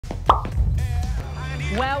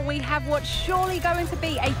Well, we have what's surely going to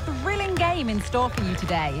be a thrilling game in store for you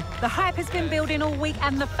today. The hype has been building all week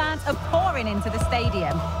and the fans are pouring into the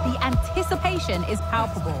stadium. The anticipation is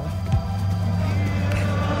palpable.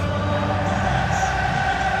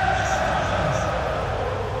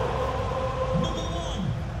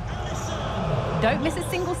 Don't miss a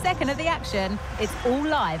single second of the action. It's all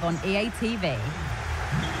live on EA TV.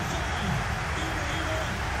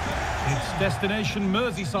 It's destination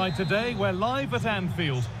Merseyside today. We're live at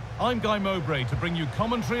Anfield. I'm Guy Mowbray to bring you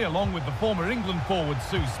commentary along with the former England forward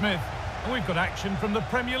Sue Smith. And we've got action from the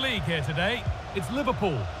Premier League here today. It's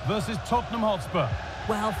Liverpool versus Tottenham Hotspur.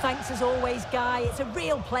 Well, thanks as always, Guy. It's a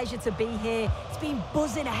real pleasure to be here. It's been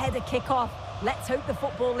buzzing ahead of kick-off. Let's hope the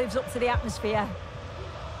football lives up to the atmosphere.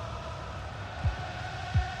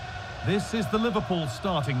 This is the Liverpool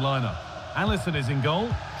starting lineup. Alisson is in goal.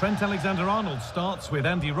 Trent Alexander-Arnold starts with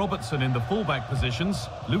Andy Robertson in the fullback positions.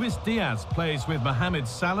 Luis Diaz plays with Mohamed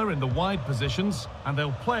Salah in the wide positions. And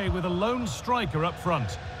they'll play with a lone striker up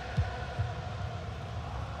front.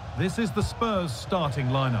 This is the Spurs starting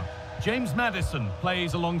lineup. James Maddison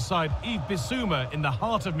plays alongside Yves Bissouma in the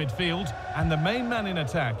heart of midfield. And the main man in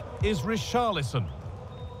attack is Richarlison.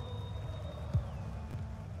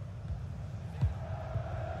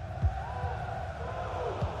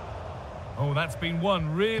 Oh, that's been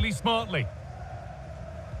won really smartly.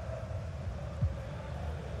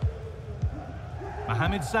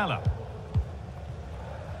 Mohamed Salah.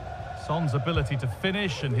 Son's ability to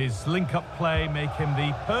finish and his link-up play make him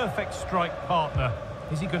the perfect strike partner.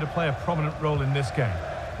 Is he going to play a prominent role in this game?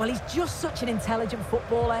 Well, he's just such an intelligent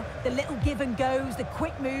footballer. The little give and goes, the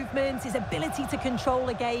quick movements, his ability to control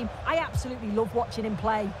a game. I absolutely love watching him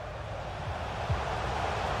play.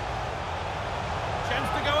 Chance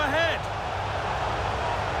to go ahead.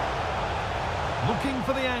 Looking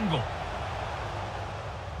for the angle.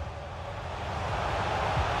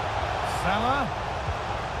 Salah.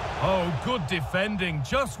 Oh, good defending,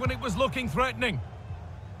 just when it was looking threatening.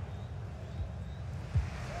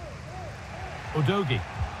 Udogie.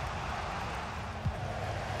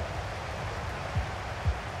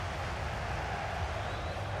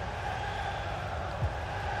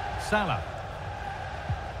 Salah.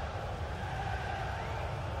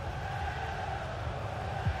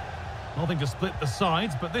 Nothing to split the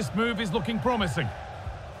sides, but this move is looking promising.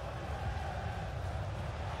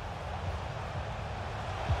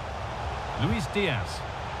 Luis Diaz.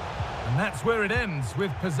 And that's where it ends,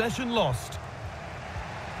 with possession lost.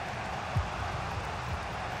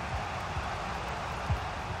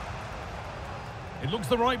 It looks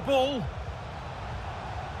the right ball.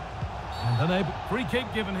 And unable. Free kick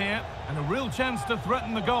given here, and a real chance to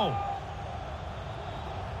threaten the goal.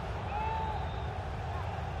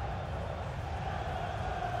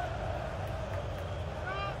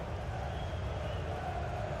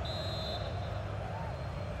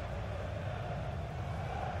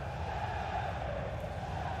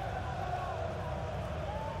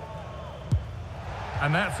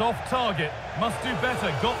 And that's off target. Must do better.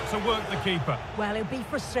 Got to work the keeper. Well, he'll be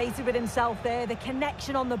frustrated with himself there. The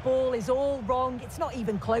connection on the ball is all wrong. It's not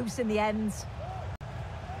even close in the end.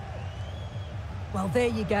 Well, there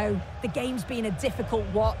you go. The game's been a difficult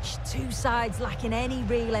watch. Two sides lacking any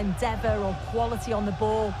real endeavour or quality on the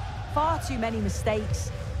ball. Far too many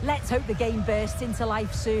mistakes. Let's hope the game bursts into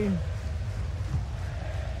life soon.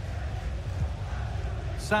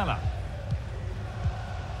 Salah.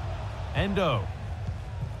 Endo.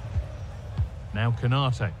 Now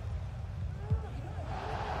Konate.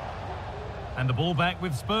 And the ball back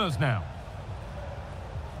with Spurs now.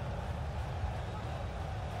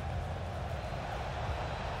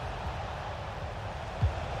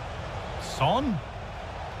 Son.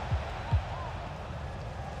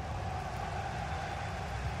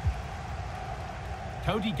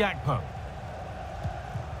 Cody Gakpo.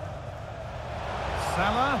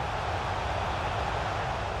 Salah.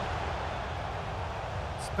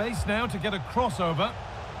 Space now to get a crossover.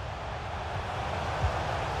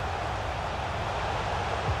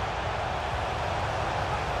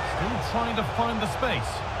 Still trying to find the space.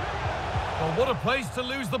 Well, what a place to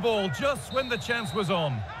lose the ball just when the chance was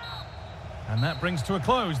on. And that brings to a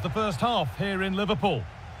close the first half here in Liverpool.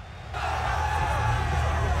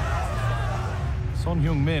 Son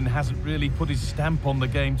Heung-min hasn't really put his stamp on the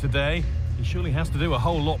game today. He surely has to do a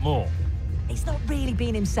whole lot more. He's not really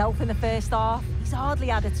been himself in the first half. He's hardly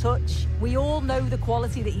had a touch. We all know the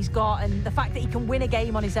quality that he's got and the fact that he can win a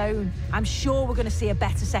game on his own. I'm sure we're going to see a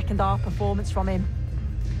better second half performance from him.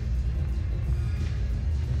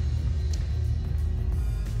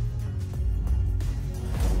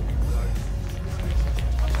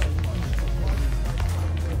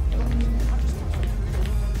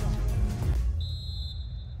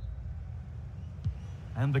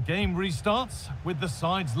 And the game restarts with the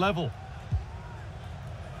sides level.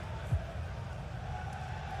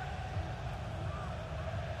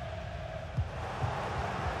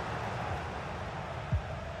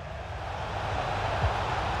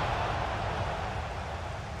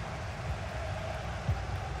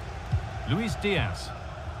 Luis Diaz.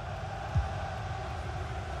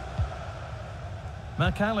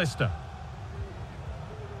 McAllister.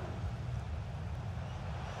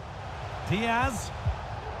 Diaz.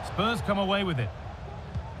 Spurs come away with it.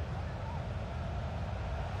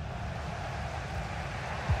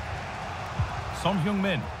 Son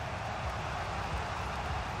Heung-min.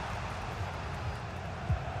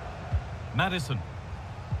 Maddison.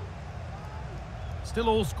 Still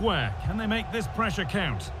all square. Can they make this pressure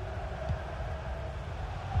count?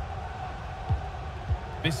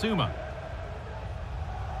 Bissouma.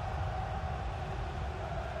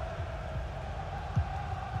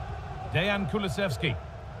 Dejan Kulusevski.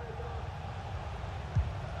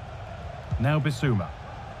 Now Bissouma.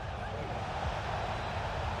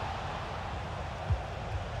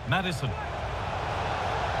 Maddison.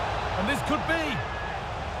 And this could be.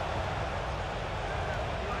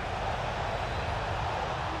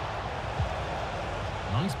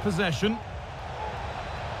 Nice possession.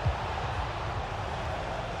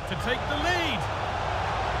 To take the lead.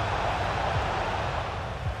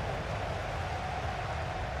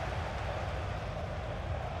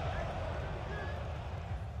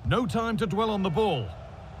 No time to dwell on the ball.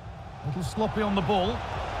 A little sloppy on the ball.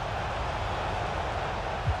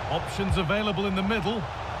 Options available in the middle.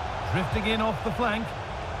 Drifting in off the flank.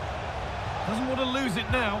 Doesn't want to lose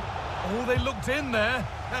it now. Oh, they looked in there.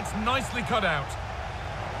 That's nicely cut out.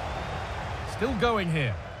 Still going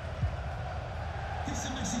here. Here's a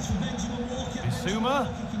message from Benjamin Walker.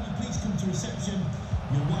 Bissouma. Can you please come to reception?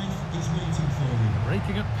 Your wife is waiting for you.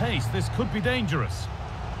 Breaking at pace. This could be dangerous.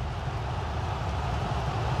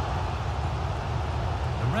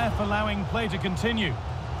 The ref allowing play to continue.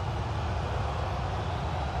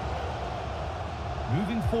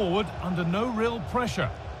 Moving forward under no real pressure.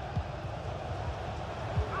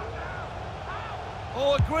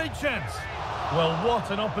 Oh, a great chance. Well, what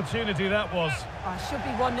an opportunity that was. Oh, it should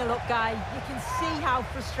be 1-0 up, Guy. You can see how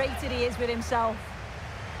frustrated he is with himself.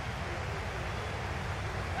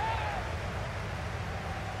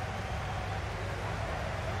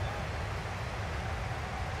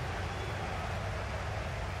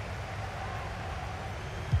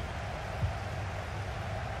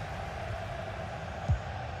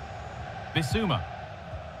 Bissouma.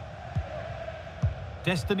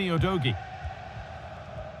 Destiny Udogie.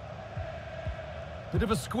 Bit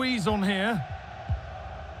of a squeeze on here.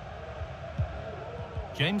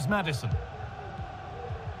 James Maddison.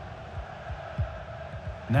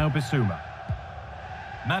 Now Bissouma.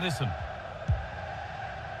 Maddison.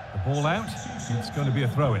 The ball out. It's going to be a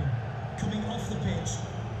throw-in. Coming off the pitch,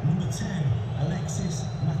 number 10, Alexis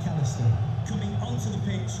McAllister. Coming onto the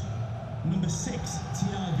pitch, number 6,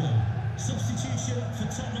 Thiago. Substitution for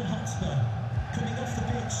Tottenham Hotspur. Coming off the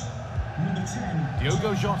pitch, number 10,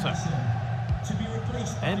 Diogo Jota. To be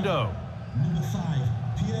replaced by Endo. number 5,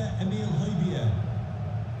 Pierre-Emile Højbjerg.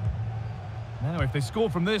 Now, if they score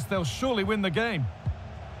from this, they'll surely win the game.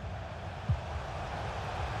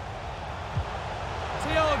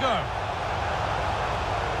 Thiago.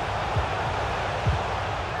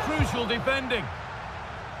 Crucial defending.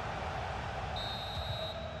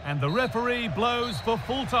 And the referee blows for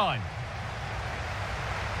full time.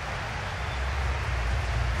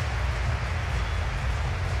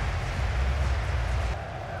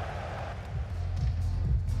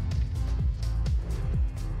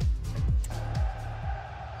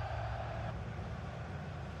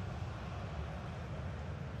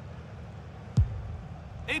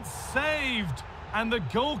 It's saved, and the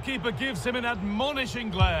goalkeeper gives him an admonishing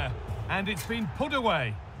glare, and it's been put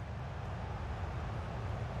away.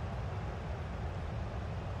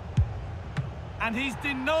 And he's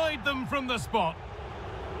denied them from the spot.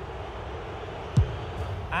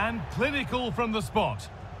 And clinical from the spot.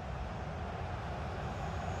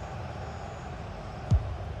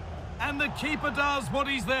 And the keeper does what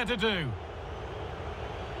he's there to do.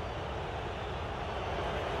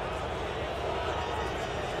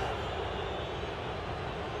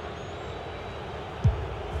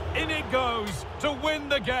 In it goes to win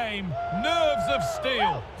the game. Nerves of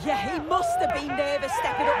steel. Yeah, he must have been nervous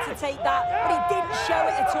stepping up to take that, but he didn't show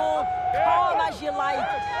it at all. Calm as you like.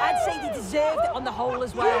 I'd say he deserved it on the whole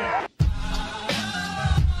as well.